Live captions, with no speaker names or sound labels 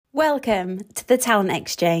Welcome to the Talent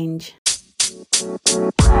Exchange.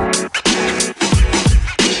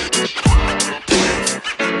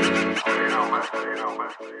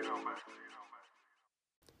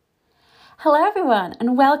 Hello everyone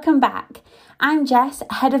and welcome back. I'm Jess,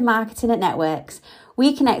 Head of Marketing at Networks.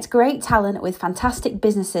 We connect great talent with fantastic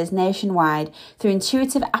businesses nationwide through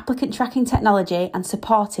intuitive applicant tracking technology and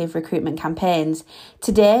supportive recruitment campaigns.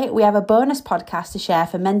 Today, we have a bonus podcast to share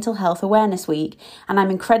for Mental Health Awareness Week, and I'm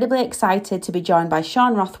incredibly excited to be joined by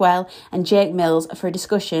Sean Rothwell and Jake Mills for a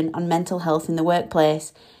discussion on mental health in the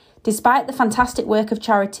workplace. Despite the fantastic work of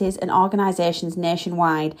charities and organisations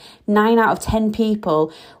nationwide, 9 out of 10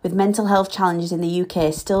 people with mental health challenges in the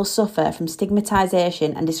UK still suffer from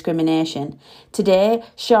stigmatisation and discrimination. Today,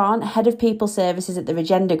 Sean, Head of People Services at the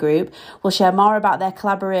Regenda Group, will share more about their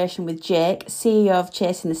collaboration with Jake, CEO of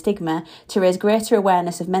Chasing the Stigma, to raise greater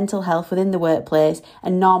awareness of mental health within the workplace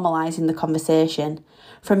and normalising the conversation.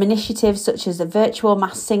 From initiatives such as the virtual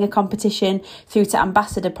Masked Singer competition through to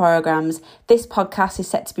ambassador programmes, this podcast is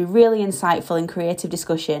set to be really insightful and creative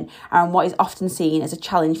discussion around what is often seen as a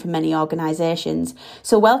challenge for many organisations.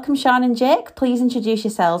 So welcome Sean and Jake, please introduce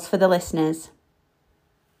yourselves for the listeners.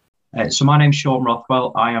 So my name's Sean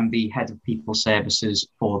Rothwell. I am the Head of People Services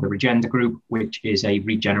for the Regenda Group, which is a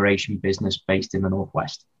regeneration business based in the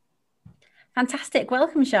Northwest. Fantastic,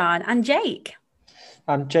 welcome Sean. And Jake?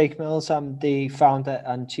 I'm Jake Mills. I'm the founder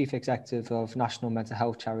and chief executive of national mental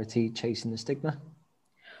health charity Chasing the Stigma.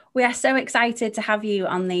 We are so excited to have you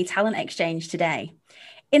on the Talent Exchange today.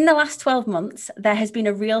 In the last 12 months, there has been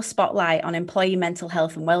a real spotlight on employee mental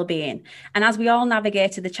health and well-being. And as we all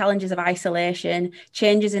navigated the challenges of isolation,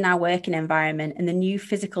 changes in our working environment, and the new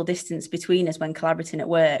physical distance between us when collaborating at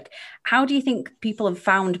work, how do you think people have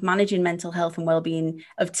found managing mental health and well-being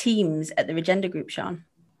of teams at the Regenda Group, Sean?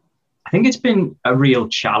 I think it's been a real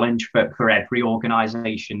challenge for every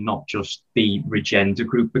organisation, not just the Regenda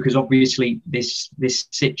Group, because obviously this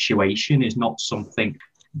situation is not something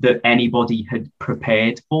that anybody had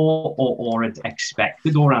prepared for or had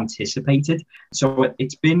expected or anticipated. So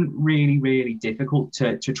it's been really, really difficult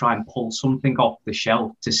to try and pull something off the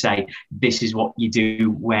shelf to say, this is what you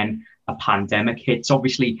do when a pandemic hits.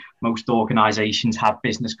 Obviously, most organisations have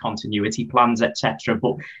business continuity plans, etc.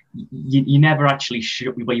 But you never actually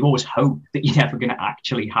should. Well, you always hope that you're never going to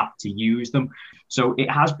actually have to use them. So it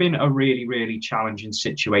has been a really, really challenging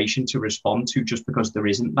situation to respond to, just because there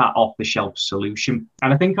isn't that off-the-shelf solution.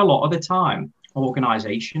 And I think a lot of the time,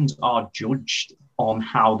 organisations are judged on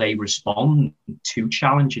how they respond to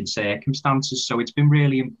challenging circumstances. So it's been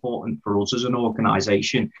really important for us as an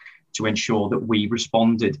organisation to ensure that we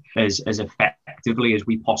responded as effectively as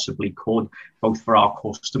we possibly could, both for our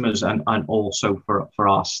customers and also for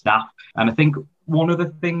our staff. And I think one of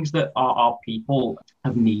the things that our people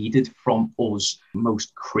have needed from us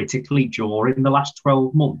most critically during the last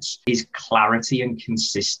 12 months is clarity and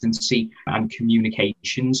consistency and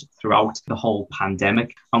communications throughout the whole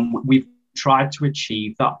pandemic. And we've tried to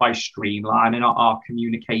achieve that by streamlining our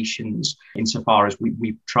communications, insofar as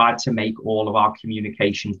we've tried to make all of our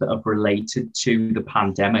communications that have related to the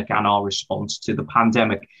pandemic and our response to the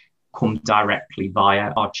pandemic come directly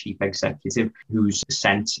via our chief executive, who's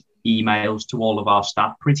sent emails to all of our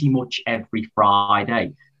staff pretty much every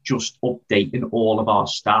Friday, just updating all of our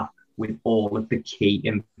staff with all of the key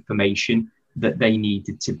information that they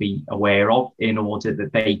needed to be aware of in order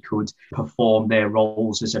that they could perform their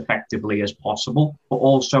roles as effectively as possible, but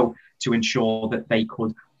also to ensure that they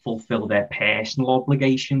could fulfill their personal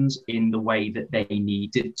obligations in the way that they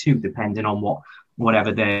needed to, depending on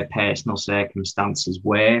whatever their personal circumstances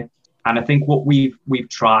were. And I think what we've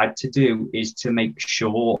tried to do is to make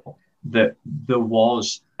sure that there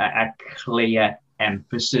was a clear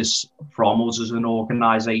emphasis from us as an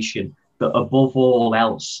organisation that above all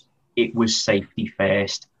else, it was safety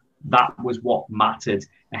first. That was what mattered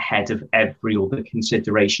ahead of every other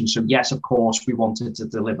consideration. So yes, of course, we wanted to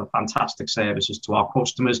deliver fantastic services to our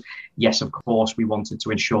customers. Yes, of course, we wanted to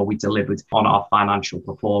ensure we delivered on our financial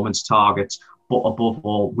performance targets. But above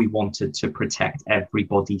all, we wanted to protect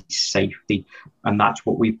everybody's safety. And that's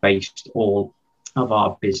what we based all of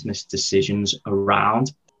our business decisions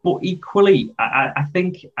around. But equally, I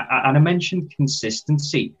think, and I mentioned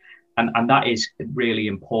consistency, and that is really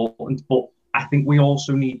important. But I think we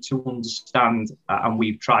also need to understand, and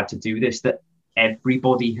we've tried to do this, that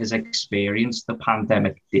everybody has experienced the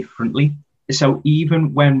pandemic differently. So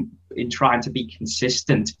even when in trying to be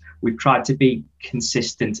consistent, we've tried to be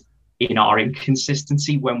consistent in our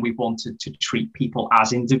inconsistency when we wanted to treat people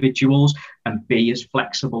as individuals and be as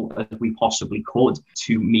flexible as we possibly could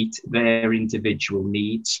to meet their individual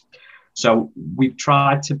needs. So we've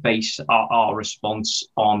tried to base our response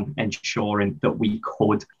on ensuring that we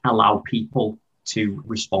could allow people to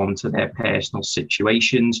respond to their personal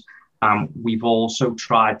situations. We've also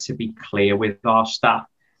tried to be clear with our staff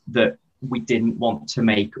that we didn't want to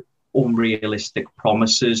make unrealistic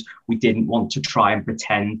promises. We didn't want to try and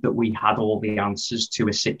pretend that we had all the answers to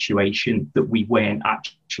a situation that we weren't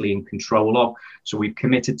actually in control of. So we've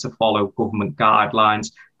committed to follow government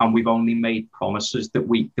guidelines, and we've only made promises that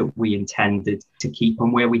we intended to keep.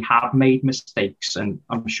 And where we have made mistakes, and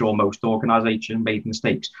I'm sure most organisations made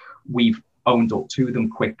mistakes, we've owned up to them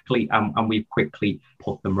quickly, and we've quickly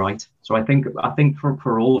put them right. So I think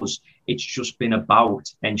for us, it's just been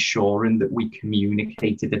about ensuring that we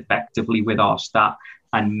communicated effectively with our staff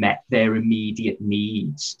and met their immediate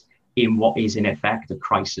needs in what is in effect a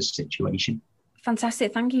crisis situation.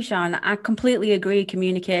 Fantastic. Thank you, Sean. I completely agree.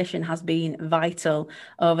 Communication has been vital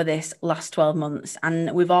over this last 12 months, and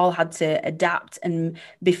we've all had to adapt and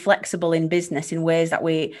be flexible in business in ways that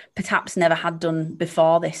we perhaps never had done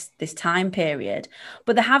before this time period.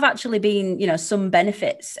 But there have actually been, some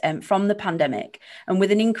benefits from the pandemic, and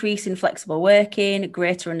with an increase in flexible working,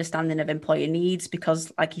 greater understanding of employer needs,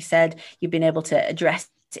 because like you said, you've been able to address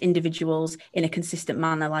individuals in a consistent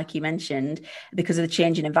manner, like you mentioned, because of the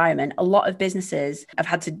changing environment. A lot of businesses have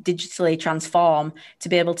had to digitally transform to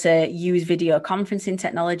be able to use video conferencing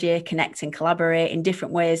technology, connect and collaborate in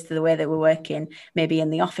different ways to the way that we're working, maybe in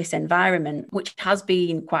the office environment, which has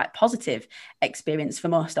been quite positive experience for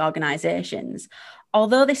most organizations.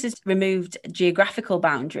 Although this has removed geographical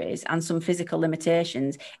boundaries and some physical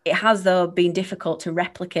limitations, it has, though, been difficult to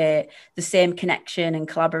replicate the same connection and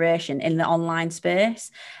collaboration in the online space,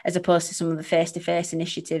 as opposed to some of the face-to-face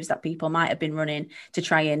initiatives that people might have been running to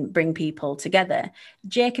try and bring people together.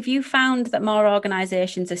 Jake, have you found that more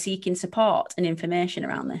organisations are seeking support and information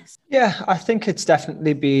around this? Yeah, I think it's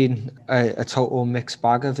definitely been a total mixed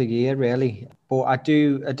bag of a year, really. But I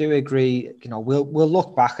do agree, we'll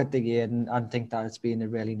look back at the year and think that it's been a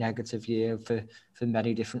really negative year for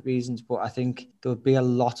many different reasons. But I think there'll be a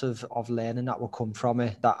lot of learning that will come from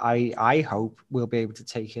it that I hope we'll be able to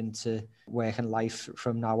take into work and life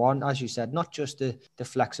from now on. As you said, not just the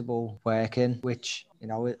flexible working, which,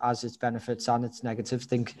 has its benefits and its negatives. I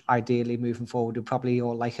think ideally moving forward, we'll probably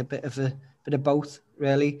all like a bit of both,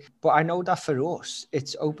 really. But I know that for us,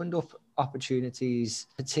 it's opened up opportunities,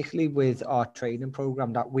 particularly with our training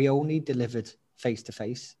program, that we only delivered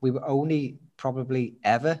face-to-face. We were only probably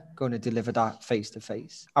ever going to deliver that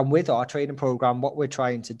face-to-face. And with our training program, what we're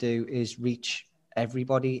trying to do is reach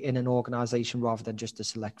everybody in an organization rather than just a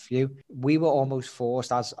select few. We were almost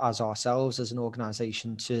forced as ourselves as an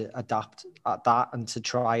organization to adapt at that and to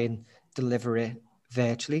try and deliver it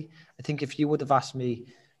virtually. I think if you would have asked me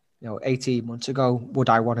 18 months ago, would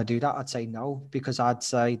I want to do that? I'd say no, because I'd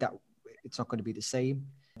say that it's not going to be the same.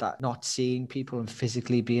 That not seeing people and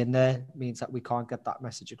physically being there means that we can't get that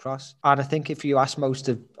message across. And I think if you ask most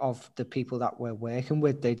of the people that we're working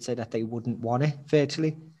with, they'd say that they wouldn't want it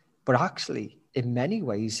virtually. But actually, in many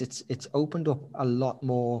ways, it's opened up a lot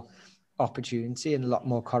more opportunity and a lot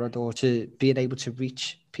more corridor to being able to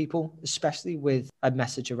reach people, especially with a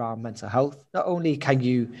message around mental health. Not only can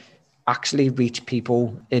you actually reach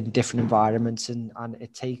people in different environments and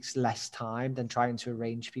it takes less time than trying to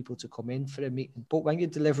arrange people to come in for a meeting. But when you're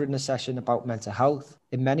delivering a session about mental health,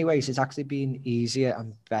 in many ways, it's actually been easier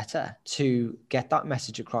and better to get that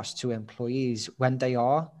message across to employees when they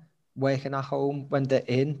are working at home, when they're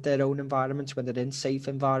in their own environments, when they're in safe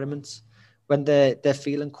environments, when they're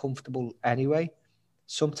feeling comfortable anyway.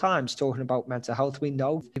 Sometimes talking about mental health, we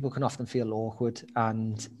know people can often feel awkward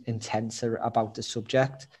and intense about the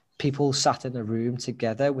subject. People sat in a room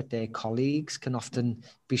together with their colleagues can often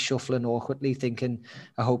be shuffling awkwardly, thinking,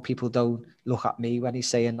 I hope people don't look at me when he's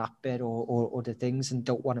saying that bit or other things, and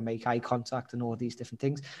don't want to make eye contact and all these different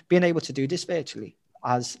things. Being able to do this virtually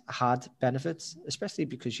has had benefits, especially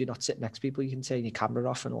because you're not sitting next to people. You can turn your camera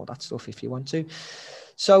off and all that stuff if you want to.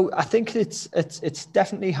 So I think it's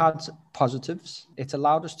definitely had positives. It's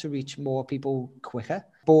allowed us to reach more people quicker.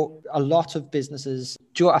 But a lot of businesses,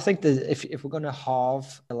 I think that if we're going to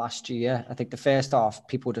halve the last year, I think the first half,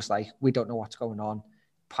 people were just like, we don't know what's going on.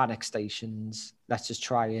 Panic stations. Let's just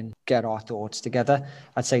try and get our thoughts together.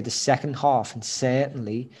 I'd say the second half, and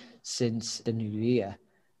certainly since the new year,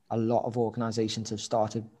 a lot of organizations have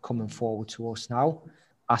started coming forward to us now,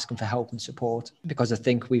 asking for help and support, because I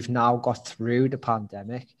think we've now got through the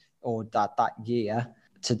pandemic or that year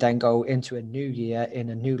to then go into a new year in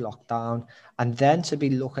a new lockdown, and then to be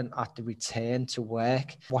looking at the return to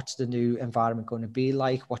work. What's the new environment going to be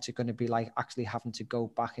like? What's it going to be like actually having to go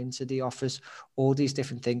back into the office? All these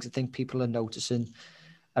different things. I think people are noticing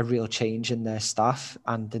a real change in their staff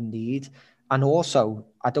and the need. And also,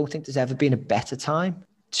 I don't think there's ever been a better time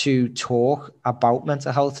to talk about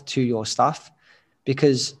mental health to your staff,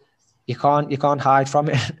 because you can't hide from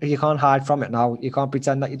it. You can't hide from it now. You can't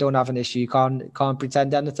pretend that you don't have an issue. You can't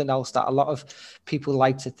pretend anything else. That a lot of people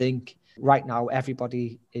like to think right now,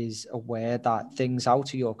 everybody is aware that things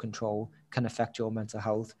out of your control can affect your mental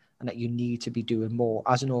health, and that you need to be doing more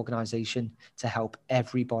as an organization to help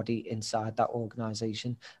everybody inside that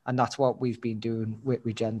organization. And that's what we've been doing with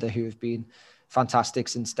Regenda, who have been fantastic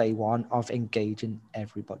since day one of engaging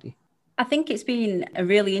everybody. I think it's been a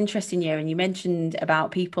really interesting year, and you mentioned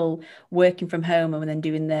about people working from home and then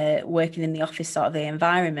doing the working in the office sort of the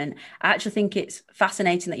environment. I actually think it's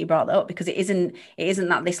fascinating that you brought that up, because it isn't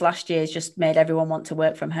that this last year has just made everyone want to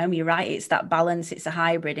work from home. You're right, it's that balance, it's a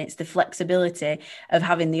hybrid, it's the flexibility of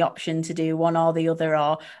having the option to do one or the other,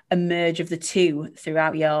 or a merge of the two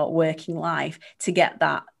throughout your working life to get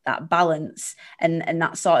that balance, and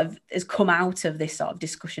that sort of has come out of this sort of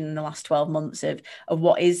discussion in the last 12 months of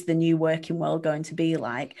what is the new working world going to be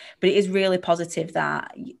like. But it is really positive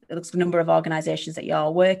that there's a number of organisations that you're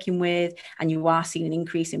working with, and you are seeing an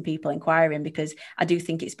increase in people inquiring, because I do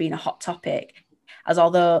think it's been a hot topic. As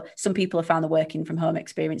although some people have found the working from home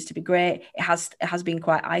experience to be great, it has been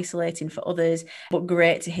quite isolating for others, but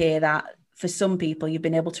great to hear that for some people you've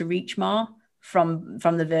been able to reach more from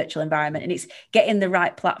the virtual environment. And it's getting the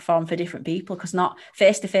right platform for different people, because not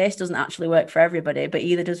face-to-face doesn't actually work for everybody, but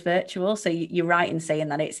either does virtual. So you're right in saying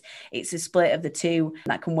that it's a split of the two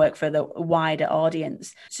that can work for the wider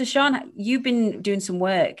audience. So Sean, you've been doing some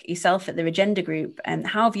work yourself at the Regenda Group, and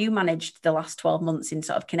how have you managed the last 12 months in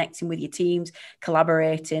sort of connecting with your teams,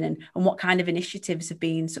 collaborating, and what kind of initiatives have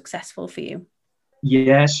been successful for you?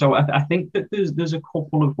 Yeah, so I think that there's a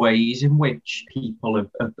couple of ways in which people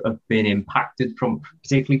have been impacted,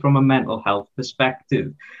 particularly from a mental health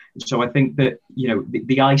perspective. So I think that,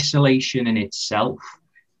 the isolation in itself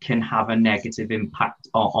can have a negative impact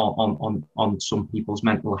on some people's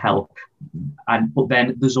mental health. But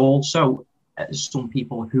then there's also some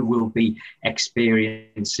people who will be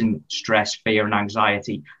experiencing stress, fear, and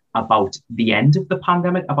anxiety about the end of the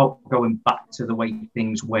pandemic, about going back to the way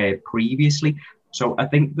things were previously. So I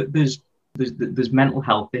think that there's mental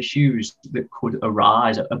health issues that could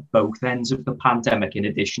arise at both ends of the pandemic, in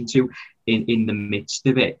addition to in the midst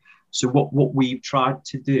of it. So what we've tried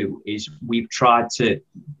to do is we've tried to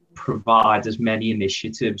provide as many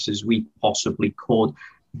initiatives as we possibly could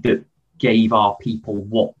that gave our people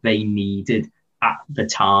what they needed at the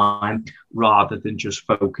time, rather than just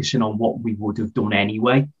focusing on what we would have done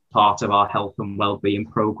anyway. Part of our health and wellbeing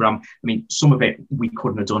program. I mean, some of it we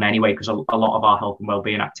couldn't have done anyway, because a lot of our health and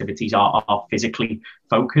wellbeing activities are physically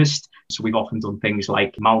focused. So we've often done things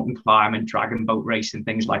like mountain climbing, dragon boat racing,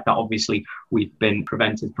 things like that. Obviously, we've been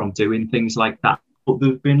prevented from doing things like that. But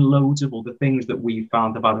there've been loads of other things that we've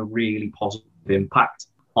found have had a really positive impact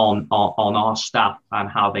on our staff and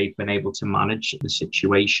how they've been able to manage the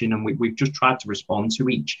situation. And we've just tried to respond to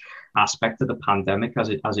each aspect of the pandemic as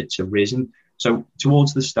it's arisen. So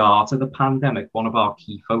towards the start of the pandemic, one of our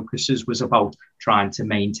key focuses was about trying to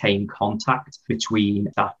maintain contact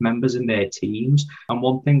between staff members and their teams. And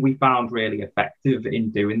one thing we found really effective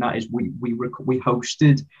in doing that is we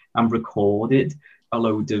hosted and recorded a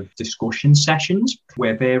load of discussion sessions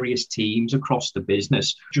where various teams across the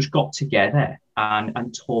business just got together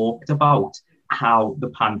and talked about how the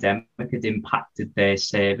pandemic had impacted their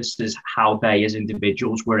services, how they as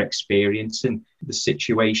individuals were experiencing the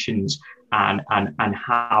situations, and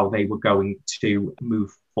how they were going to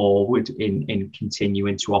move forward in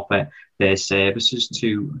continuing to offer their services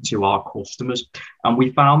to our customers. And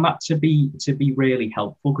we found that to be really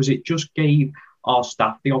helpful, because it just gave our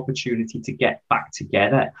staff the opportunity to get back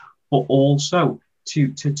together, but also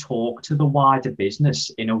to talk to the wider business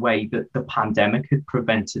in a way that the pandemic had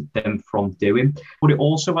prevented them from doing. But it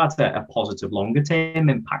also had a positive longer term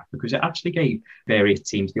impact, because it actually gave various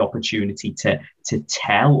teams the opportunity to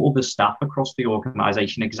tell other staff across the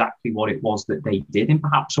organisation exactly what it was that they did in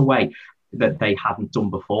perhaps a way that they hadn't done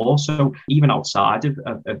before. So even outside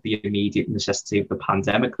of the immediate necessity of the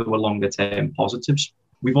pandemic, there were longer term positives.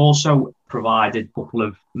 We've also provided a couple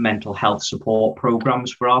of mental health support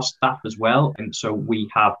programs for our staff as well. And so we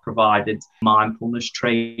have provided mindfulness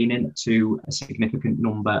training to a significant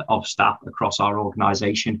number of staff across our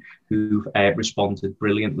organisation who've responded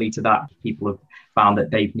brilliantly to that. People have found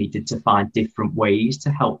that they've needed to find different ways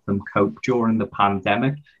to help them cope during the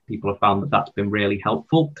pandemic. People have found that that's been really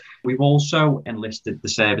helpful. We've also enlisted the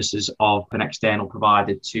services of an external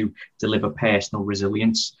provider to deliver personal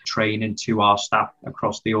resilience training to our staff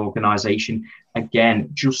across the organisation. Again,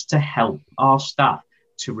 just to help our staff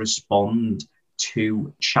to respond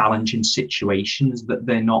to challenging situations that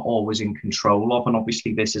they're not always in control of. And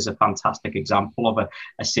obviously this is a fantastic example of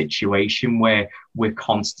a situation where we're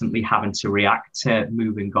constantly having to react to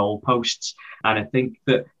moving goalposts. And I think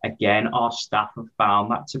that, again, our staff have found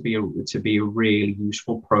that to be a really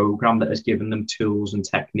useful program that has given them tools and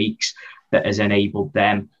techniques that has enabled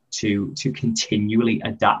them to continually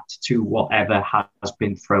adapt to whatever has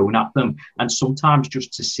been thrown at them, and sometimes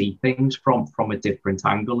just to see things from a different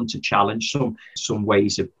angle and to challenge some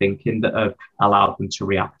ways of thinking that have allowed them to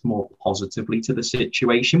react more positively to the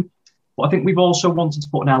situation. But I think we've also wanted to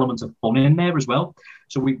put an element of fun in there as well.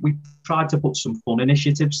 So we tried to put some fun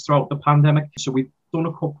initiatives throughout the pandemic. So we've done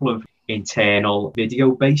a couple of internal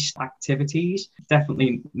video-based activities.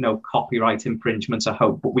 Definitely no copyright infringements, I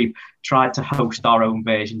hope, but we've tried to host our own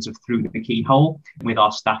versions of Through the Keyhole, with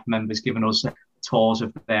our staff members giving us tours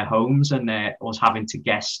of their homes and us having to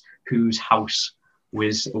guess whose house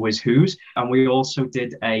was whose. And we also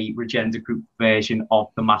did a Regenda Group version of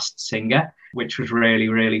The Masked Singer, which was really,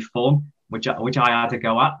 really fun, which I had to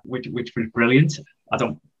go at, which was brilliant. I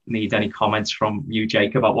don't need any comments from you,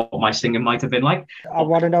 Jake, about what my singing might have been like. I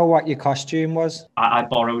want to know what your costume was. I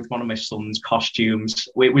borrowed one of my son's costumes.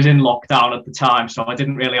 It was in lockdown at the time, so I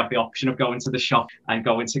didn't really have the option of going to the shop and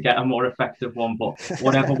going to get a more effective one, but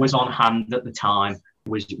whatever was on hand at the time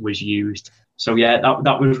was used. So yeah,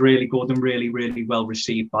 that was really good and really, really well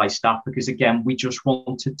received by staff, because again, we just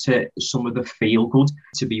wanted some of the feel good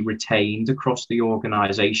to be retained across the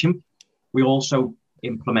organisation. We also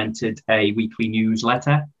implemented a weekly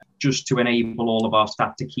newsletter just to enable all of our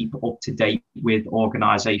staff to keep up to date with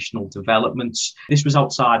organisational developments. This was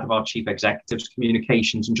outside of our Chief Executive's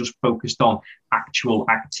communications and just focused on actual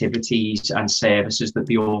activities and services that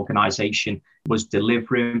the organisation was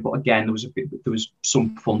delivering. But again, there was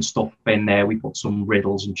some fun stuff in there. We put some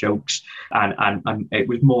riddles and jokes, and it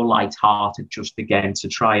was more light-hearted, just again to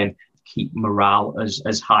try and keep morale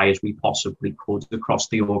as high as we possibly could across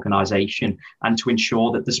the organisation, and to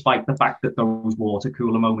ensure that despite the fact that those water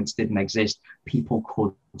cooler moments didn't exist, people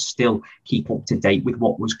could still keep up to date with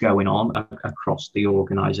what was going on across the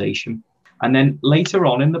organisation. And then later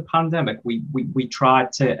on in the pandemic, we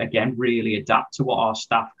tried to, again, really adapt to what our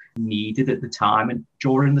staff needed at the time. And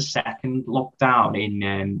during the second lockdown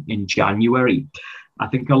in January, I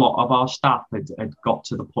think a lot of our staff had got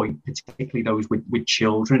to the point, particularly those with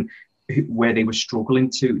children, where they were struggling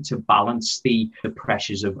to balance the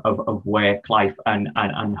pressures of work life and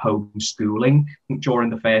homeschooling. During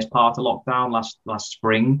the first part of lockdown last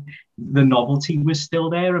spring, the novelty was still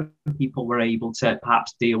there and people were able to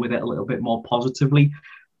perhaps deal with it a little bit more positively.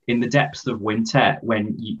 In the depths of winter,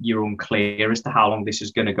 when you're unclear as to how long this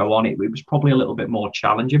is going to go on, it was probably a little bit more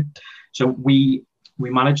challenging. So we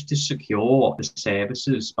managed to secure the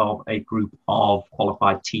services of a group of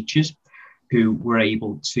qualified teachers who were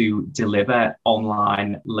able to deliver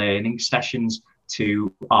online learning sessions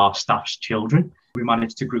to our staff's children. We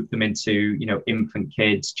managed to group them into, infant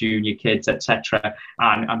kids, junior kids, etc.,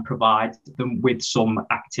 and provide them with some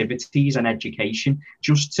activities and education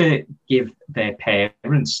just to give their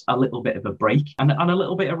parents a little bit of a break and a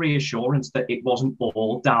little bit of reassurance that it wasn't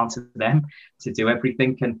all down to them to do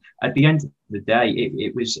everything. And at the end of the day,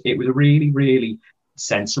 it was a really, really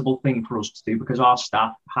sensible thing for us to do, because our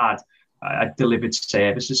staff had delivered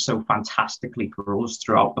services so fantastically for us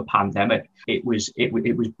throughout the pandemic. It was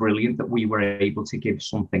brilliant that we were able to give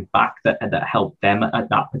something back that helped them at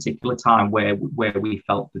that particular time where we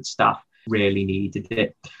felt that staff really needed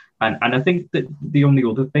it. And I think that the only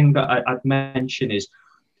other thing that I'd mention is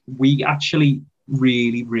we actually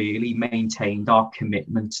really, really maintained our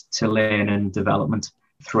commitment to learning and development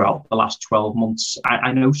throughout the last 12 months.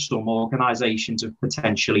 I know some organisations have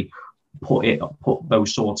potentially put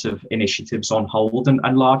those sorts of initiatives on hold,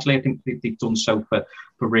 and largely I think they've done so for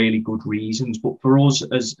really good reasons. But for us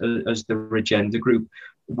as the Regenda Group,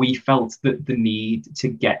 we felt that the need to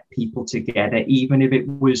get people together, even if it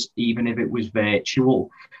was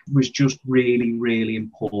virtual, was just really, really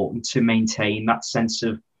important to maintain that sense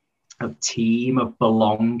of team, of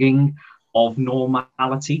belonging, of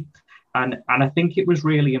normality. And I think it was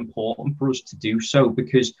really important for us to do so,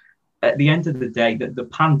 because at the end of the day, that the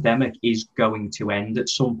pandemic is going to end at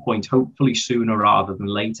some point, hopefully sooner rather than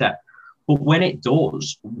later. But when it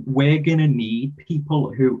does, we're going to need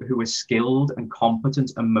people who are skilled and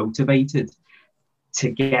competent and motivated to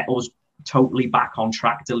get us totally back on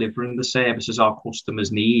track, delivering the services our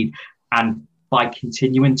customers need. And by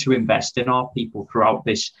continuing to invest in our people throughout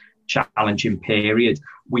this challenging period,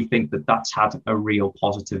 we think that that's had a real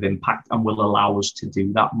positive impact and will allow us to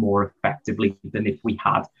do that more effectively than if we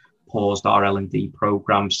had paused our L&D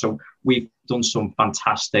program. So we've done some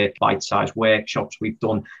fantastic bite-sized workshops. We've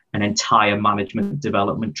done an entire management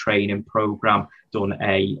development training program, done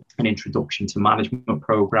an introduction to management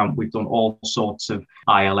program. We've done all sorts of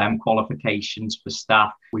ILM qualifications for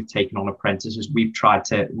staff. We've taken on apprentices. We've tried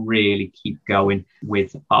to really keep going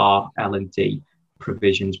with our L&D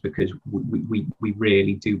provisions, because we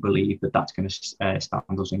really do believe that that's going to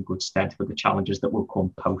stand us in good stead for the challenges that will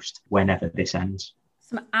come post whenever this ends.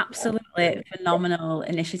 Some absolutely phenomenal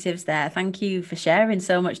initiatives there. Thank you for sharing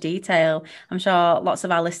so much detail. I'm sure lots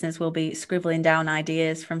of our listeners will be scribbling down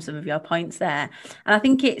ideas from some of your points there. And I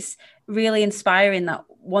think it's really inspiring that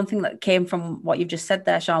one thing that came from what you've just said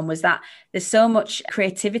there, Sean, was that there's so much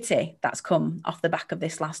creativity that's come off the back of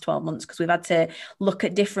this last 12 months, because we've had to look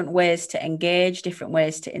at different ways to engage, different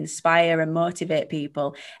ways to inspire and motivate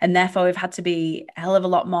people. And therefore, we've had to be a hell of a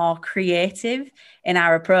lot more creative in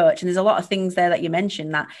our approach. And there's a lot of things there that you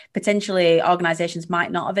mentioned that potentially organizations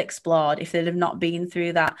might not have explored if they'd have not been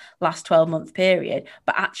through that last 12-month period,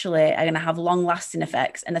 but actually are going to have long-lasting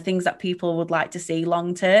effects and the things that people would like to see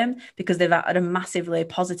long-term, because they've had a massively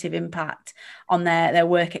positive impact on their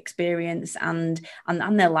work experience and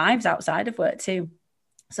their lives outside of work too.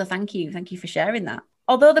 So thank you for sharing that.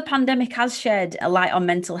 Although the pandemic has shed a light on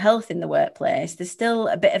mental health in the workplace, there's still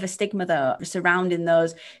a bit of a stigma though surrounding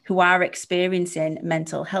those who are experiencing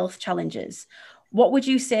mental health challenges. What would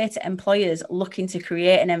you say to employers looking to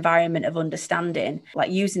create an environment of understanding,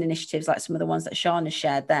 like using initiatives like some of the ones that Sean has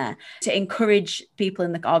shared there, to encourage people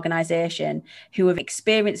in the organisation who have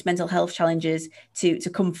experienced mental health challenges to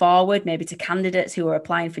come forward, maybe to candidates who are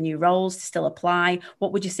applying for new roles to still apply?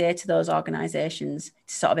 What would you say to those organisations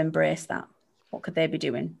to sort of embrace that? What could they be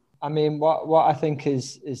doing? I mean, what I think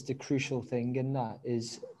is the crucial thing in that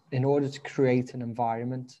is, in order to create an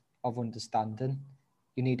environment of understanding,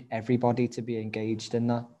 you need everybody to be engaged in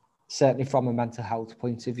that. Certainly from a mental health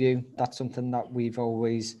point of view, that's something that we've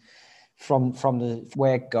always, from the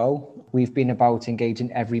word go, we've been about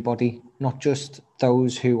engaging everybody, not just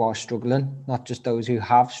those who are struggling, not just those who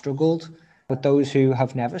have struggled, but those who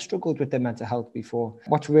have never struggled with their mental health before.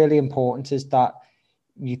 What's really important is that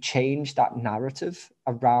you change that narrative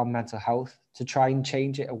around mental health to try and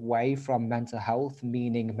change it away from mental health,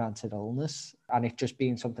 meaning mental illness, and it just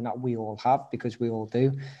being something that we all have, because we all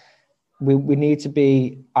do. We need to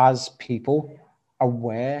be, as people,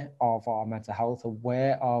 aware of our mental health,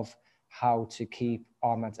 aware of how to keep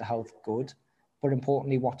our mental health good, but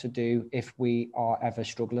importantly, what to do if we are ever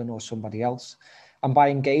struggling, or somebody else. And by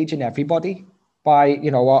engaging everybody, by,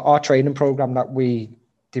 our training program that we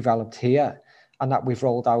developed here and that we've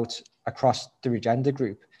rolled out across the Regenda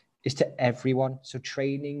Group, is to everyone. So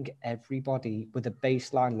training everybody with a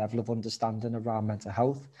baseline level of understanding around mental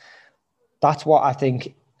health. That's what I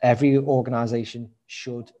think every organisation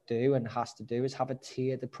should do and has to do, is have a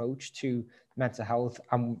tiered approach to mental health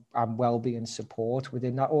and wellbeing support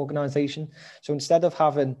within that organisation. So instead of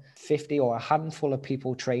having 50 or a handful of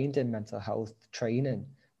people trained in mental health training,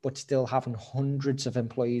 but still having hundreds of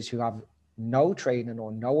employees who have no training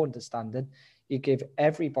or no understanding, you give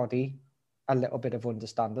everybody a little bit of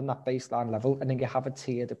understanding, that baseline level, and then you have a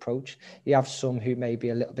tiered approach. You have some who may be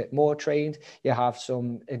a little bit more trained, you have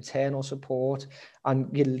some internal support, and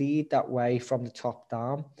you lead that way from the top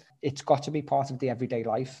down. It's got to be part of the everyday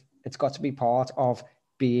life. It's got to be part of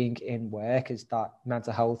being in work, is that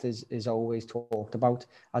mental health is always talked about.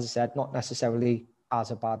 As I said, not necessarily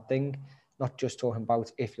as a bad thing, not just talking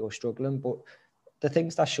about if you're struggling, but the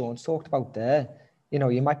things that Sean's talked about there.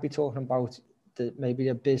 You might be talking about maybe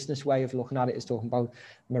a business way of looking at it is talking about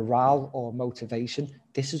morale or motivation.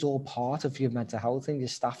 This is all part of your mental health and your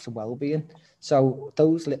staff's well-being. So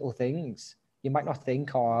those little things you might not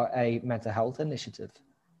think are a mental health initiative,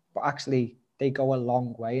 but actually they go a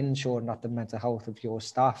long way in ensuring that the mental health of your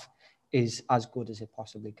staff is as good as it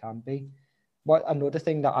possibly can be. Another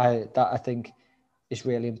thing that I think is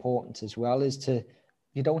really important as well is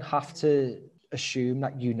you don't have to assume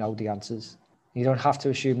that you know the answers. You don't have to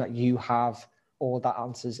assume that you have all the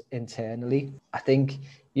answers internally. I think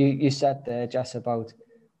you said there, Jess, about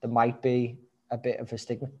there might be a bit of a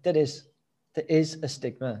stigma. There is a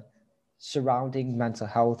stigma surrounding mental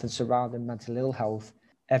health and surrounding mental ill health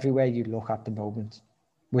everywhere you look at the moment,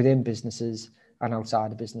 within businesses and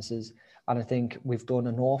outside of businesses. And I think we've done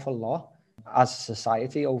an awful lot as a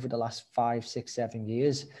society over the last 5, 6, 7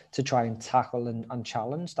 years to try and tackle and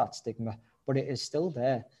challenge that stigma, but it is still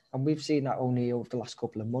there. And we've seen that only over the last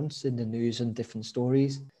couple of months in the news and different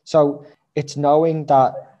stories. So it's knowing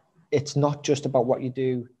that it's not just about what you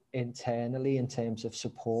do internally in terms of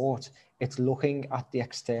support. It's looking at the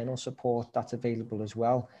external support that's available as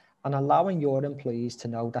well. and allowing your employees to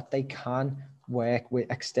know that they can work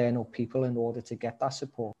with external people in order to get that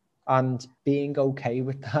support, and being okay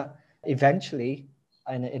with that. Eventually,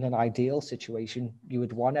 in an ideal situation, you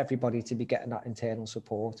would want everybody to be getting that internal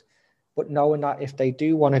support. But knowing that if they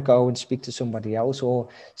do want to go and speak to somebody else, or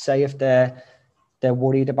say if they're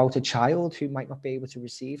worried about a child who might not be able to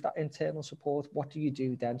receive that internal support, what do you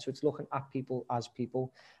do then? So it's looking at people as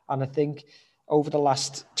people. And I think over the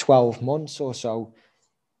last 12 months or so,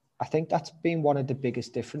 I think that's been one of the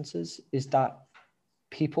biggest differences, is that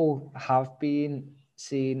people have been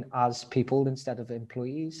seen as people instead of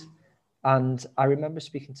employees. And I remember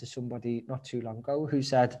speaking to somebody not too long ago who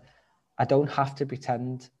said, I don't have to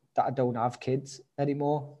pretend that I don't have kids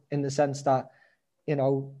anymore, in the sense that, you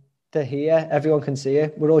know, they're here, everyone can see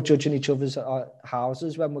it. We're all judging each other's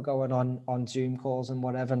houses when we're going on Zoom calls and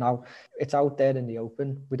whatever. Now it's out there in the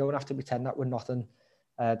open. We don't have to pretend that we're nothing,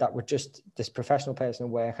 that we're just this professional person at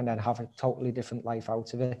work and then have a totally different life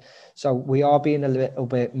out of it. So we are being a little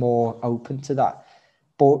bit more open to that.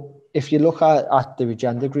 But if you look at the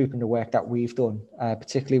Regenda Group and the work that we've done,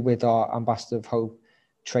 particularly with our Ambassador of Hope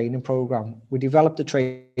training program, we developed the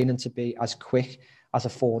training to be as quick, as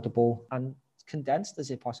affordable and condensed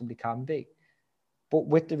as it possibly can be. But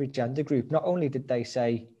with the Regenda Group, not only did they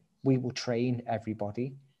say, we will train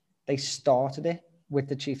everybody, they started it with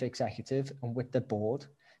the chief executive and with the board.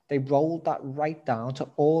 They rolled that right down to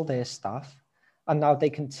all their staff. And now they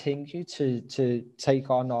continue to take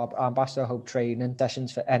on our Ambassador Hope training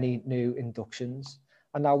sessions for any new inductions.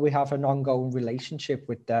 And now we have an ongoing relationship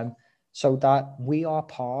with them, so that we are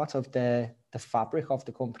part of the fabric of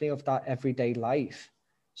the company, of that everyday life,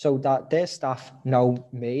 so that their staff know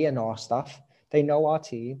me and our staff, they know our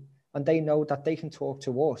team, and they know that they can talk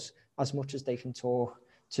to us as much as they can talk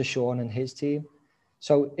to Sean and his team.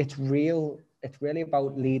 So it's really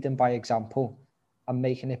about leading by example and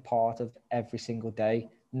making it part of every single day,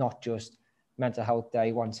 not just mental health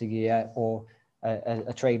day once a year, or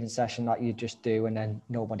a training session that you just do and then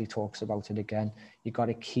nobody talks about it again. You got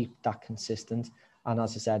to keep that consistent. And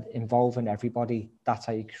as I said, involving everybody, that's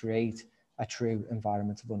how you create a true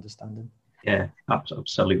environment of understanding. Yeah,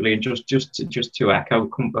 absolutely. And just to echo a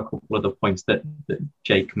couple of the points that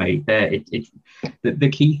Jake made there, the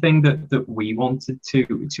key thing that we wanted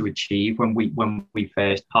to achieve when we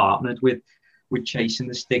first partnered with Chasing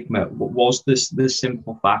the Stigma was the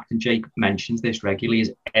simple fact, and Jake mentions this regularly,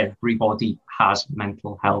 is everybody has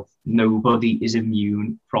mental health. Nobody is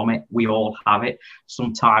immune from it. We all have it.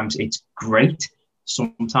 Sometimes it's great,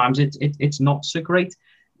 sometimes it's not so great.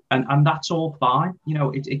 And that's all fine. You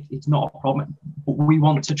know, it's not a problem. But we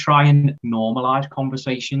want to try and normalize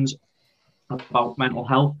conversations about mental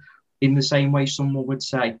health in the same way someone would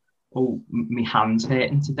say, oh, my hand's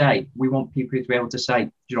hurting today. We want people to be able to say,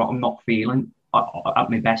 you know, I'm not feeling at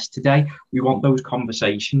my best today. We want those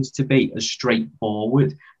conversations to be as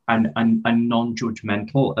straightforward and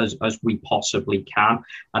non-judgmental as we possibly can.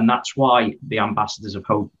 And that's why the Ambassadors of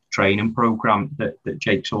Hope training program that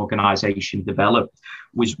Jake's organization developed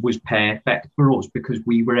was perfect for us, because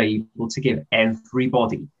we were able to give every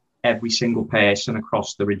single person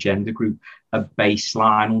across the Regenda Group a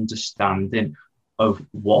baseline understanding of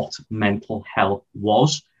what mental health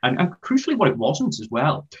was, and crucially what it wasn't as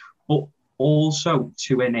well, but also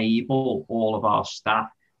to enable all of our staff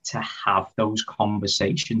to have those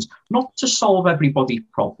conversations, not to solve everybody's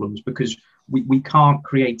problems, because we can't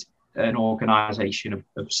create an organization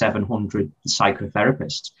of 700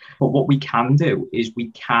 psychotherapists. But what we can do is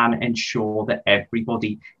we can ensure that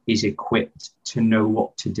everybody is equipped to know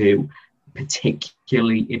what to do,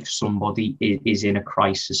 particularly if somebody is in a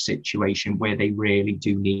crisis situation where they really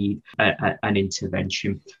do need an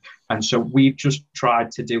intervention. And so we've just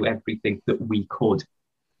tried to do everything that we could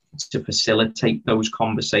to facilitate those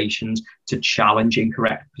conversations, to challenge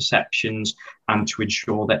incorrect perceptions, and to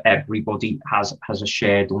ensure that everybody has a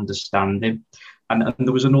shared understanding. And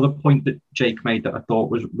there was another point that Jake made that I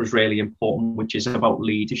thought was really important, which is about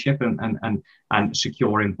leadership and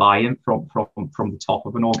securing buy-in from the top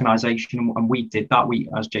of an organisation. And we did that. We,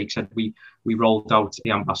 as Jake said, we rolled out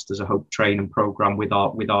the Ambassadors of Hope training programme with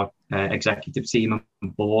our executive team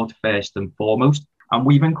and board first and foremost. And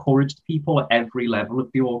we've encouraged people at every level of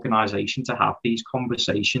the organisation to have these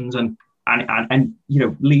conversations. And you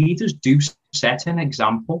know, leaders do set an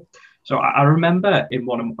example. So I remember in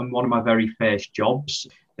one of my very first jobs,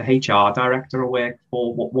 the HR director I worked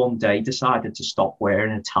for one day decided to stop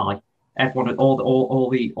wearing a tie. Everyone, all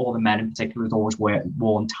the men in particular, had always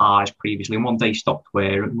worn ties previously, and one day stopped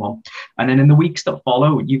wearing one. And then in the weeks that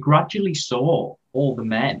followed, you gradually saw all the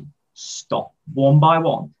men stop, one by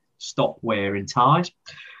one, stop wearing ties.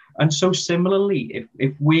 And so similarly,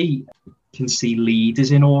 if we can see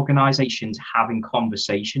leaders in organizations having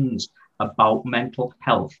conversations about mental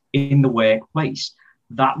health in the workplace,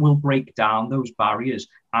 that will break down those barriers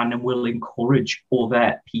and will encourage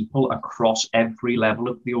other people across every level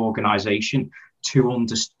of the organization to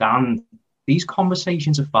understand these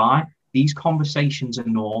conversations are fine. These conversations are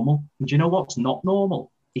normal. And do you know what's not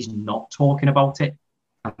normal? Is not talking about it.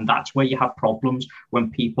 And that's where you have problems,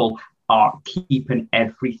 when people are keeping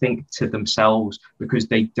everything to themselves because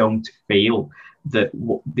they don't feel that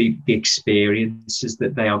the experiences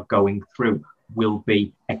that they are going through will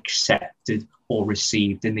be accepted or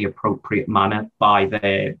received in the appropriate manner by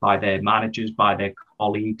their managers, by their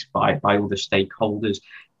colleagues, by other stakeholders.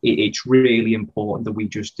 It's really important that we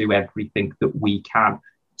just do everything that we can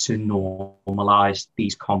to normalize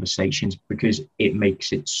these conversations, because it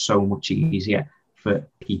makes it so much easier for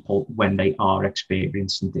people when they are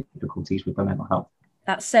experiencing difficulties with their mental health.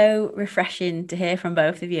 That's so refreshing to hear from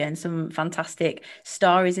both of you, and some fantastic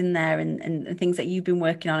stories in there, and things that you've been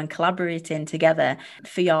working on and collaborating together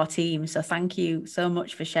for your team. So thank you so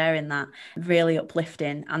much for sharing that. Really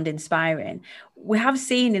uplifting and inspiring. We have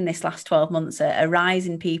seen in this last 12 months a rise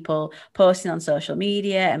in people posting on social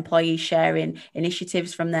media, employees sharing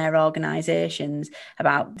initiatives from their organisations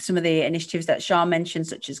about some of the initiatives that Sean mentioned,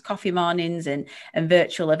 such as coffee mornings and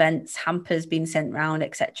virtual events, hampers being sent round,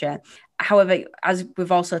 etc. However, as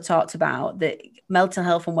we've also talked about, that mental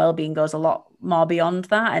health and well-being goes a lot more beyond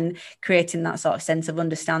that, and creating that sort of sense of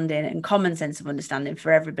understanding and common sense of understanding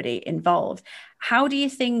for everybody involved. How do you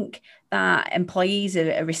think that employees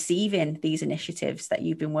are receiving these initiatives that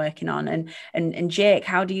you've been working on? And Jake,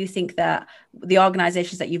 how do you think that the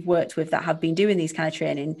organisations that you've worked with that have been doing these kind of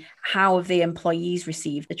training, how have the employees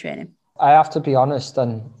received the training? I have to be honest,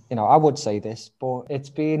 and I would say this, but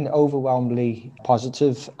it's been overwhelmingly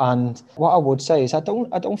positive. And what I would say is I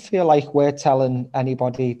don't feel like we're telling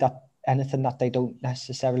anybody that anything that they don't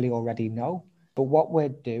necessarily already know. But what we're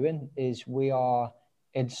doing is we are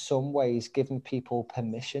in some ways giving people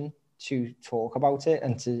permission to talk about it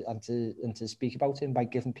and to speak about it by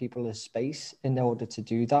giving people a space in order to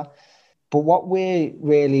do that. But what we're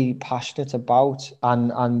really passionate about,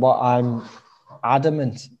 and what I'm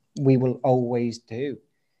adamant we will always do,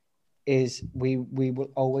 is we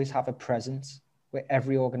will always have a presence with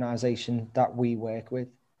every organization that we work with.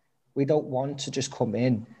 We don't want to just come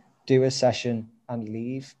in, do a session and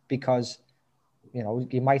leave, because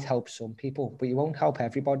you might help some people, but you won't help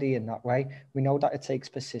everybody in that way. We know that it takes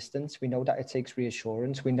persistence. We know that it takes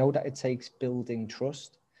reassurance. We know that it takes building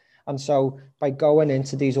trust. And so by going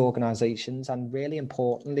into these organizations, and really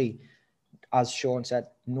importantly, as Sean said,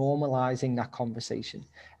 normalizing that conversation.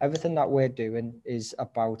 Everything that we're doing is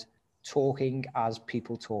about talking as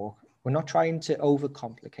people talk. We're not trying to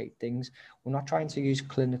overcomplicate things. We're not trying to use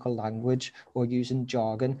clinical language or using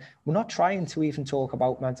jargon. We're not trying to even talk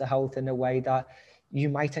about mental health in a way that you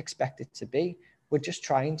might expect it to be. We're just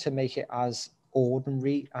trying to make it as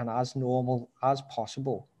ordinary and as normal as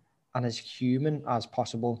possible and as human as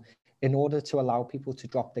possible, in order to allow people to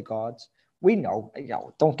drop their guards. We know,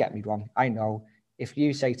 don't get me wrong, I know if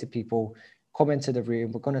you say to people, come into the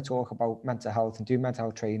room, we're going to talk about mental health and do mental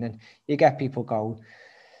health training, you get people go,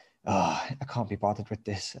 I can't be bothered with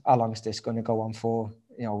this. How long is this going to go on for?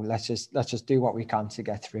 Let's just do what we can to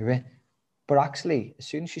get through it. But actually, as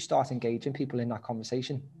soon as you start engaging people in that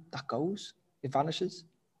conversation, that goes, it vanishes.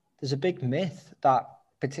 There's a big myth that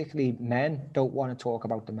particularly men don't want to talk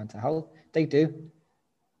about the mental health. They do.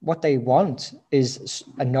 What they want is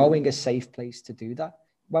knowing a safe place to do that.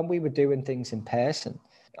 When we were doing things in person,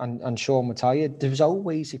 and Sean will tell you, there's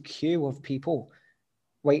always a queue of people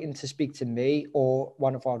waiting to speak to me or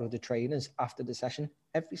one of our other trainers after the session,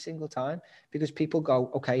 every single time, because people go,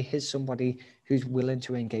 okay, here's somebody who's willing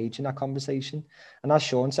to engage in that conversation. And as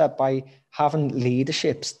Sean said, by having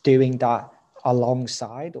leaderships doing that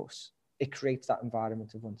alongside us, it creates that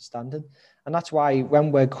environment of understanding. And that's why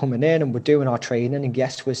when we're coming in and we're doing our training, and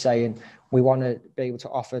yes, we're saying we want to be able to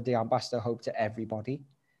offer the Ambassador Hope to everybody,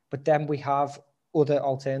 but then we have other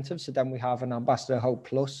alternatives. So then we have an Ambassador Hope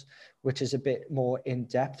Plus, which is a bit more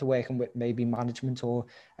in-depth, working with maybe management or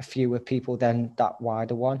a fewer people than that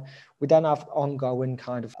wider one. We then have ongoing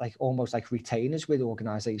kind of like almost like retainers with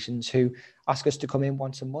organizations who ask us to come in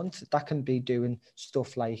once a month. That can be doing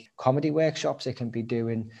stuff like comedy workshops. It can be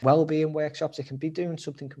doing well-being workshops. It can be doing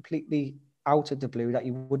something completely out of the blue that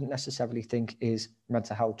you wouldn't necessarily think is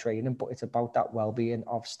mental health training, but it's about that well-being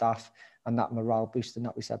of staff and that morale boosting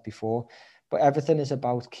that we said before. But everything is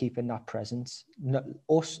about keeping that presence,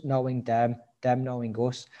 us knowing them knowing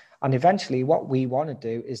us. And eventually what we want to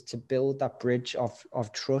do is to build that bridge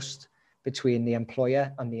of trust between the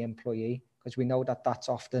employer and the employee, because we know that that's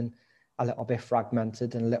often a little bit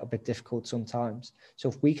fragmented and a little bit difficult sometimes. So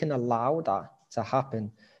if we can allow that to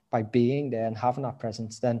happen by being there and having that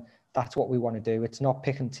presence, then that's what we want to do. It's not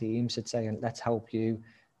picking teams, it's saying, let's help you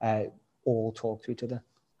all talk to each other.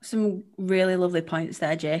 Some really lovely points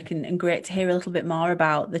there, Jake, and great to hear a little bit more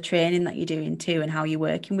about the training that you're doing too and how you're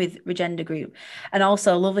working with Regenda Group. And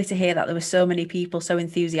also lovely to hear that there were so many people so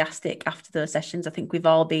enthusiastic after those sessions. I think we've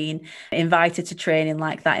all been invited to training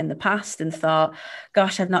like that in the past and thought,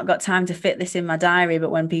 gosh, I've not got time to fit this in my diary. But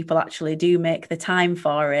when people actually do make the time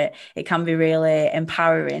for it, it can be really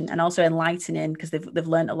empowering and also enlightening, because they've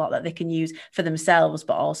learned a lot that they can use for themselves,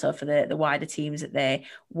 but also for the wider teams that they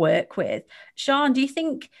work with. Sean, do you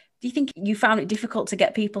think you found it difficult to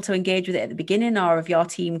get people to engage with it at the beginning, or have your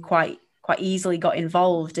team quite easily got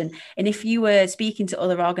involved? And if you were speaking to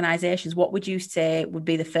other organisations, what would you say would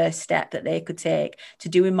be the first step that they could take to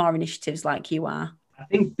doing more initiatives like you are? I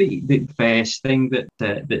think the first thing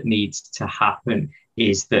that needs to happen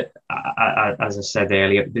is that, as I said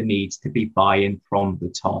earlier, there needs to be buy-in from the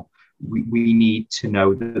top. We need to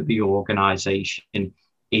know that the organisation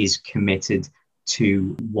is committed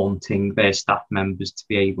to wanting their staff members to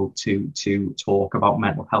be able to talk about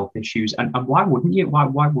mental health issues. And why wouldn't you?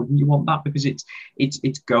 Why wouldn't you want that? Because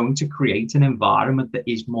it's going to create an environment that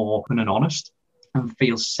is more open and honest and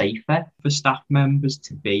feels safer for staff members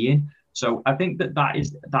to be in. So I think that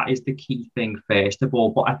is the key thing first of all.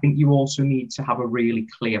 But I think you also need to have a really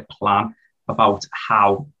clear plan about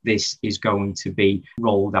how this is going to be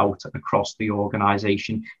rolled out across the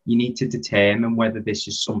organisation. You need to determine whether this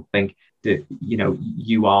is something that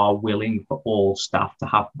you are willing for all staff to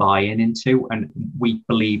have buy-in into, and we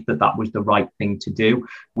believe that was the right thing to do.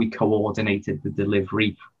 We coordinated the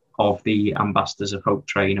delivery of the Ambassadors of Hope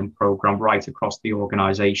training programme right across the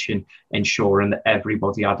organisation, ensuring that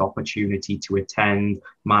everybody had opportunity to attend.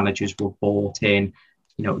 Managers were bought in.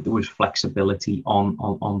 There was flexibility on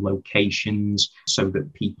locations so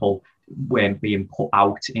that people weren't being put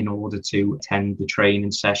out in order to attend the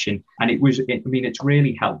training session. And it's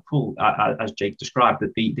really helpful, as Jake described,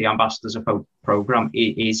 that the Ambassadors of Hope programme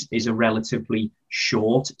is a relatively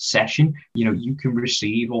short session. You can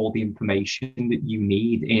receive all the information that you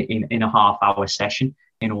need in a half-hour session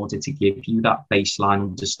in order to give you that baseline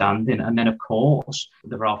understanding. And then, of course,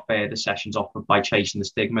 there are further sessions offered by Chasing the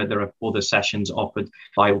Stigma. There are other sessions offered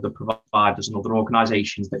by other providers and other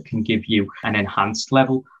organisations that can give you an enhanced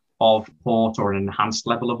level of support or an enhanced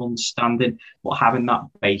level of understanding. But having that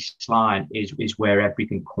baseline is where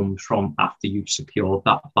everything comes from after you've secured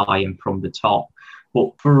that buy-in from the top.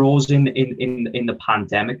 But for us in the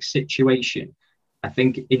pandemic situation, I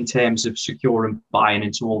think in terms of securing buy-in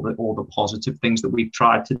into all the positive things that we've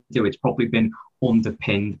tried to do, it's probably been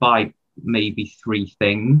underpinned by maybe three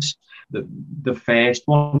things. The first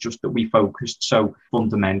one, just that we focused so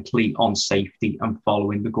fundamentally on safety and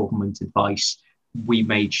following the government advice. We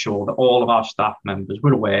made sure that all of our staff members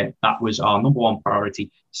were aware that was our number one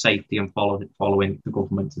priority, safety and following the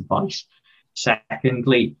government advice.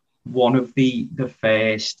 Secondly, one of the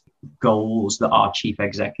first goals that our chief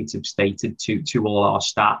executive stated to all our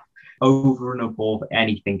staff, over and above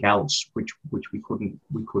anything else which we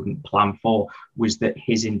couldn't plan for, was that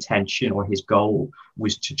his intention or his goal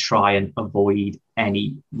was to try and avoid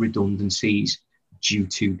any redundancies due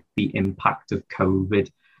to the impact of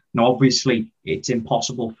COVID. Now, obviously, it's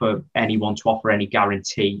impossible for anyone to offer any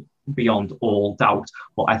guarantee beyond all doubt,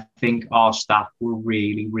 but I think our staff were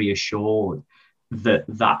really reassured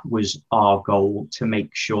that was our goal, to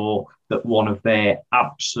make sure that one of their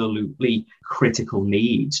absolutely critical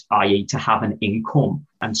needs, i.e. to have an income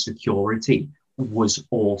and security, was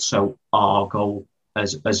also our goal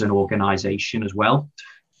as an organisation as well.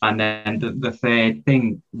 And then the third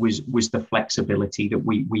thing was the flexibility that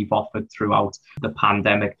we've offered throughout the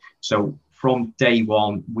pandemic. So from day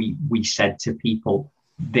one, we said to people,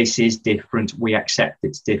 this is different. We accept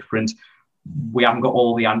it's different. We haven't got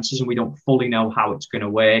all the answers and we don't fully know how it's going to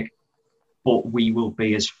work, but we will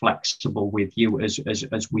be as flexible with you as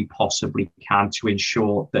we possibly can to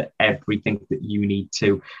ensure that everything that you need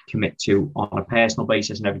to commit to on a personal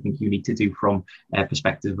basis and everything you need to do from a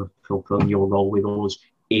perspective of fulfilling your role with us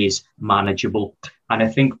is manageable. And I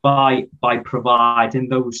think by providing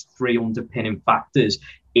those three underpinning factors,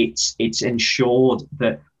 it's ensured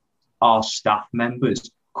that our staff members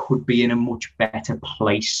could be in a much better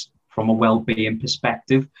place from a well-being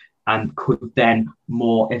perspective, and could then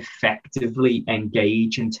more effectively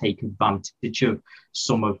engage and take advantage of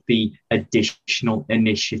some of the additional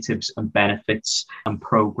initiatives and benefits and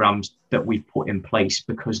programs that we've put in place,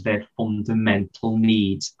 because their fundamental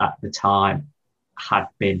needs at the time had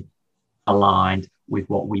been aligned with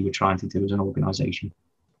what we were trying to do as an organisation.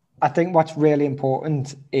 I think what's really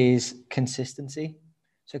important is consistency.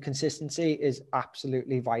 So consistency is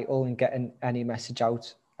absolutely vital in getting any message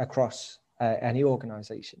out across any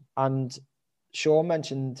organisation. And Sean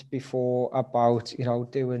mentioned before about,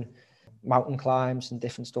 doing mountain climbs and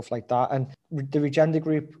different stuff like that. And the Regender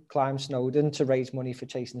Group climbed Snowdon to raise money for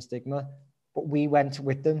Chasing Stigma. But we went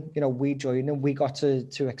with them, we joined them. We got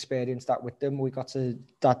to experience that with them. We got to,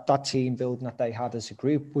 that team building that they had as a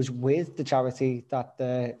group was with the charity that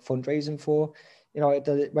they're fundraising for.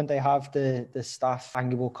 When they have the staff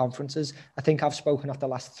annual conferences, I think I've spoken at the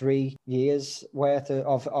last 3 years worth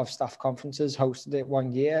of staff conferences, hosted it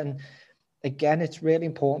 1 year. And again, it's really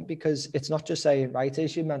important because it's not just saying, right,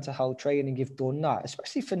 is your mental health training, you've done that,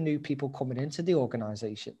 especially for new people coming into the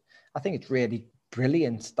organisation. I think it's really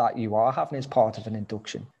brilliant that you are having as part of an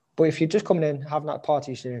induction. But if you're just coming in, having that part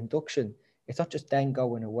of your induction, it's not just then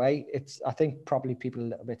going away. I think probably people are a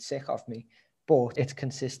little bit sick of me, but it's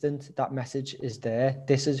consistent. That message is there.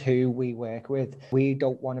 This is who we work with. We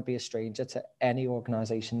don't want to be a stranger to any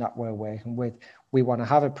organisation that we're working with. We want to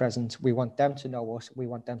have a presence. We want them to know us. We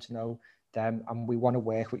want them to know them, and we want to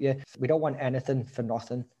work with you. We don't want anything for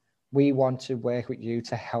nothing. We want to work with you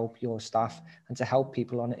to help your staff and to help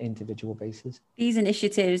people on an individual basis. These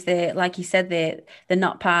initiatives, like you said, they're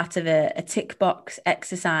not part of a tick box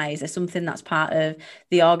exercise. They're something that's part of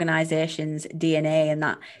the organisation's DNA, and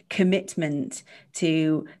that commitment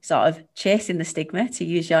to sort of chasing the stigma, to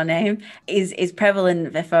use your name, is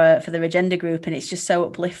prevalent for the Regender Group. And it's just so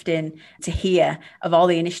uplifting to hear of all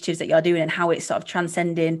the initiatives that you're doing and how it's sort of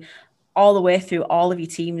transcending all the way through all of your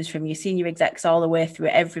teams, from your senior execs all the way through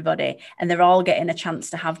everybody, and they're all getting a chance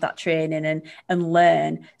to have that training and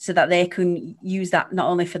learn, so that they can use that not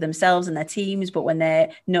only for themselves and their teams, but when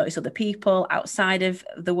they notice other people outside of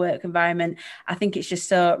the work environment. I think it's just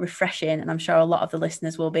so refreshing, and I'm sure a lot of the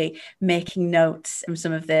listeners will be making notes from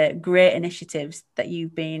some of the great initiatives that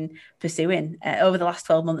you've been pursuing over the last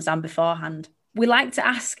 12 months and beforehand. We like to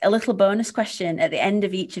ask a little bonus question at the end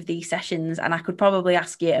of each of these sessions, and I could probably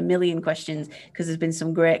ask you a million questions because there's been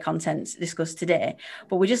some great content discussed today.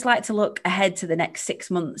 But we just like to look ahead to the next 6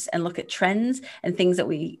 months and look at trends and things that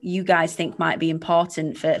you guys think might be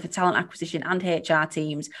important for talent acquisition and HR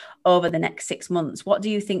teams over the next 6 months. What do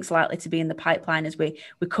you think is likely to be in the pipeline as we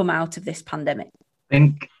come out of this pandemic? I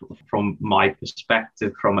think from my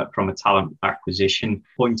perspective, from a talent acquisition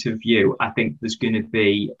point of view, I think there's going to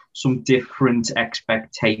be some different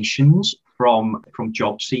expectations from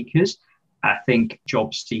job seekers. I think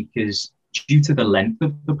job seekers, due to the length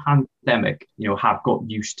of the pandemic, have got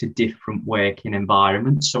used to different working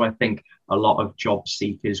environments. So I think a lot of job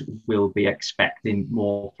seekers will be expecting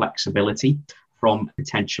more flexibility from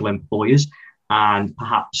potential employers, and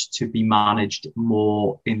perhaps to be managed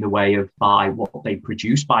more in the way of by what they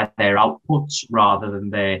produce, by their outputs, rather than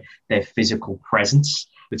their physical presence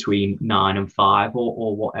between 9 and 5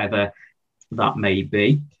 or whatever that may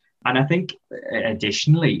be. And I think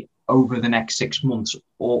additionally, over the next 6 months,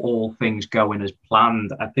 all things going as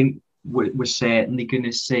planned, I think we're certainly going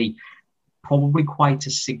to see probably quite a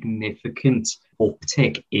significant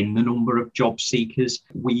uptick in the number of job seekers.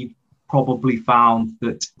 We've probably found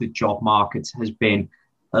that the job market has been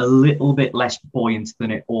a little bit less buoyant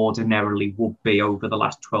than it ordinarily would be over the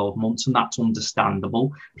last 12 months, and that's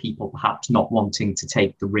understandable. People perhaps not wanting to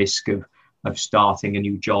take the risk of starting a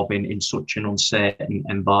new job in such an uncertain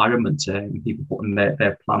environment, people putting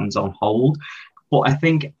their plans on hold. But I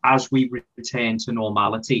think as we return to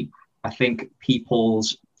normality, I think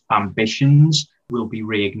people's ambitions will be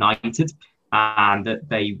reignited, and that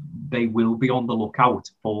they will be on the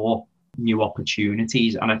lookout for new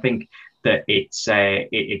opportunities. And I think that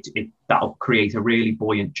that'll create a really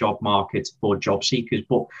buoyant job market for job seekers.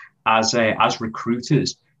 But as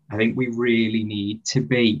recruiters, I think we really need to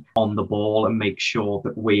be on the ball and make sure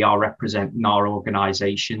that we are representing our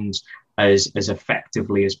organisations as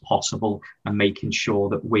effectively as possible, and making sure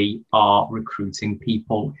that we are recruiting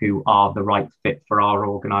people who are the right fit for our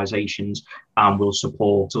organisations and will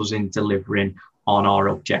support us in delivering on our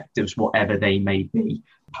objectives, whatever they may be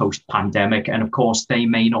post-pandemic. And of course, they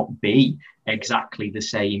may not be exactly the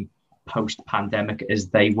same post-pandemic as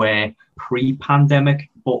they were pre-pandemic.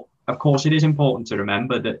 But of course, it is important to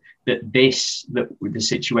remember that the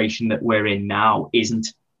situation that we're in now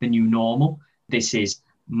isn't the new normal. This is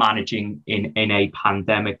managing in a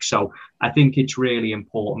pandemic. So I think it's really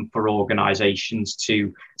important for organisations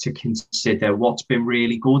to consider what's been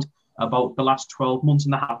really good about the last 12 months.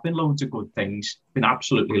 And there have been loads of good things, been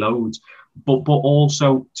absolutely loads, but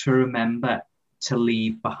also to remember to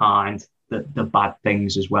leave behind the bad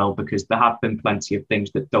things as well, because there have been plenty of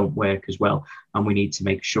things that don't work as well, and we need to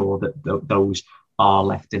make sure that those are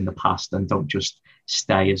left in the past and don't just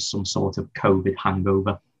stay as some sort of COVID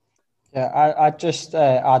hangover. Yeah, I'd just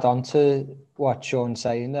add on to what Sean's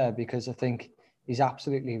saying there, because I think he's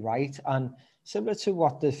absolutely right. And similar to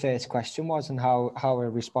what the first question was and how I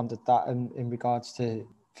responded that in regards to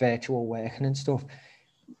virtual working and stuff,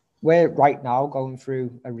 we're right now going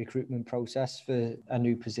through a recruitment process for a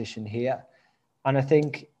new position here. And I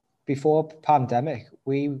think before pandemic,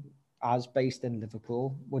 we, as based in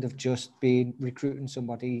Liverpool, would have just been recruiting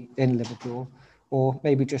somebody in Liverpool, or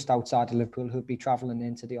maybe just outside of Liverpool, who'd be traveling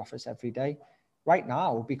into the office every day. Right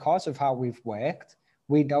now, because of how we've worked,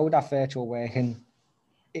 we know that virtual working,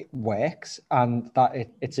 it works, and that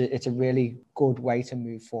it's a really good way to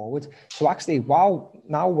move forward. So actually, while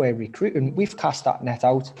now we're recruiting, we've cast that net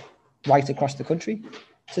out right across the country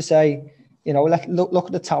to say, you know, look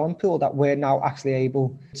at the talent pool that we're now actually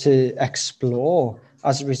able to explore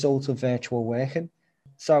as a result of virtual working.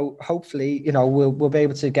 So hopefully, you know, we'll be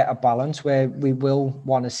able to get a balance where we will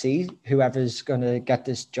want to see whoever's going to get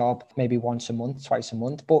this job maybe once a month, twice a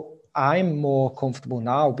month. But I'm more comfortable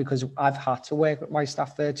now because I've had to work with my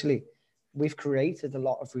staff virtually. We've created a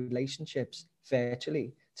lot of relationships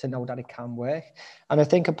virtually to know that it can work. And I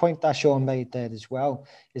think a point that Sean made there as well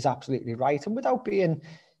is absolutely right. And without being,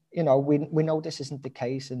 you know, we know this isn't the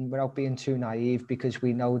case, and without being too naive, because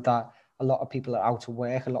we know that a lot of people are out of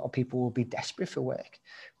work. A lot of people will be desperate for work,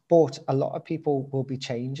 but a lot of people will be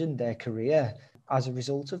changing their career as a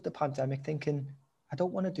result of the pandemic, thinking, I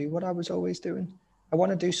don't want to do what I was always doing. I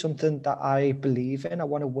want to do something that I believe in. I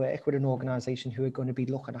want to work with an organisation who are going to be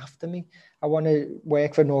looking after me. I want to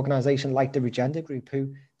work for an organisation like the Regenda Group,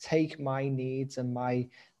 who take my needs and my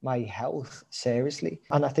health seriously.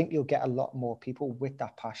 And I think you'll get a lot more people with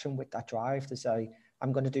that passion, with that drive to say,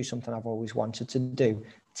 I'm going to do something I've always wanted to do,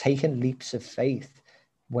 taking leaps of faith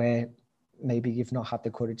where maybe you've not had the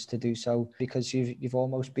courage to do so because you've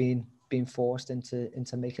almost been forced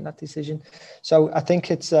into making that decision. So I think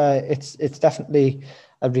it's definitely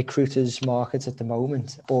a recruiter's market at the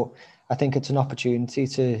moment, but I think it's an opportunity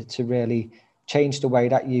to really change the way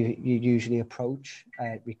that you usually approach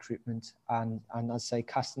recruitment and as I say,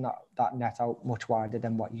 casting that net out much wider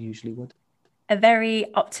than what you usually would. A very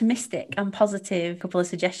optimistic and positive couple of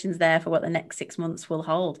suggestions there for what the next 6 months will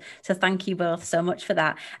hold. So thank you both so much for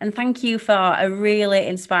that. And thank you for a really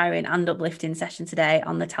inspiring and uplifting session today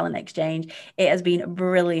on the Talent Exchange. It has been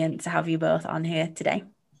brilliant to have you both on here today.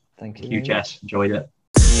 Thank you. Thank you, Jess. Enjoyed it.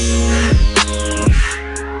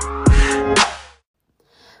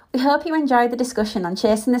 We hope you enjoyed the discussion on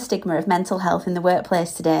chasing the stigma of mental health in the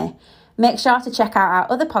workplace today. Make sure to check out our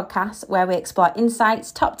other podcasts where we explore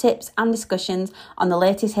insights, top tips and discussions on the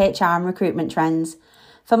latest HR and recruitment trends.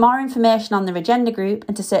 For more information on the Regenda Group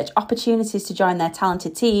and to search opportunities to join their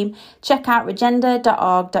talented team, check out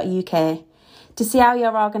regenda.org.uk. To see how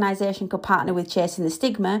your organisation could partner with Chasing the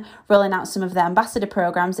Stigma, rolling out some of the ambassador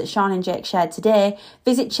programmes that Sean and Jake shared today,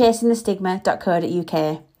 visit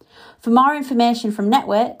chasingthestigma.co.uk. For more information from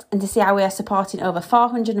Networks and to see how we are supporting over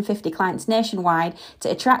 450 clients nationwide to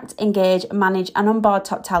attract, engage, manage and onboard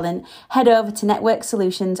top talent, head over to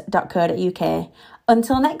networksolutions.co.uk.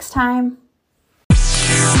 Until next time.